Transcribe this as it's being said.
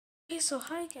Okay, so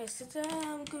hi guys, today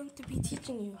I'm going to be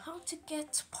teaching you how to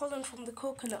get pollen from the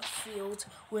coconut field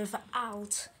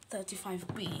without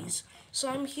 35 bees. So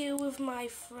I'm here with my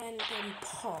friend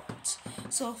Pot.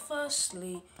 So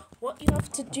firstly, what you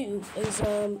have to do is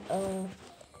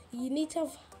you need to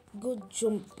have good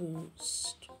jump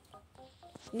boost.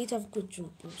 You need to have good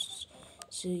jump boost.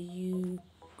 So you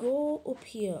go up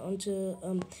here onto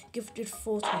gifted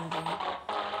 400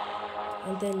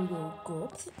 and then you'll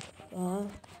go up.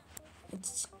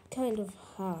 It's kind of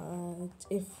hard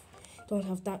if you don't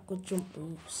have that good jump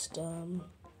boost.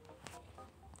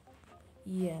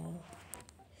 Yeah.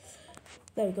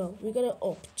 There we go. We got it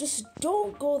up. Just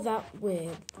don't go that way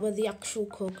where the actual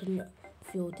coconut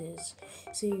field is.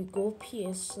 So you go up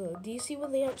here. So do you see where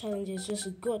the challenge is?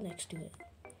 Just go next to it.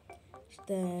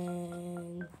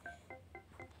 Then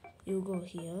you go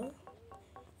here.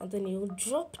 And then you'll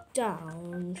drop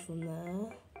down from there.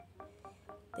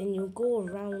 Then you'll go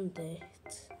around it.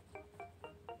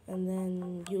 And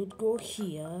then you'd go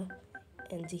here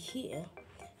and here,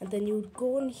 and then you'd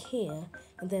go in here,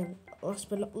 and then last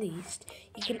but not least,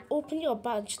 you can open your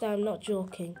badge. That I'm not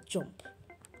joking. Jump.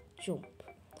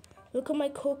 Look at my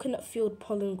coconut field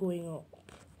pollen going up.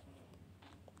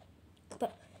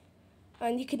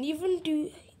 And you can even do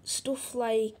stuff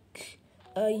like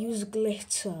use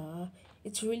glitter.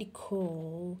 It's really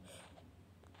cool.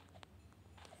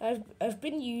 I've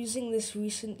been using this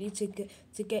recently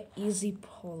to get easy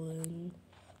pollen.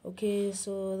 Okay,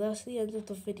 so that's the end of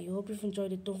the video. Hope you've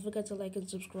enjoyed it. Don't forget to like and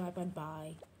subscribe, and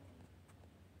bye.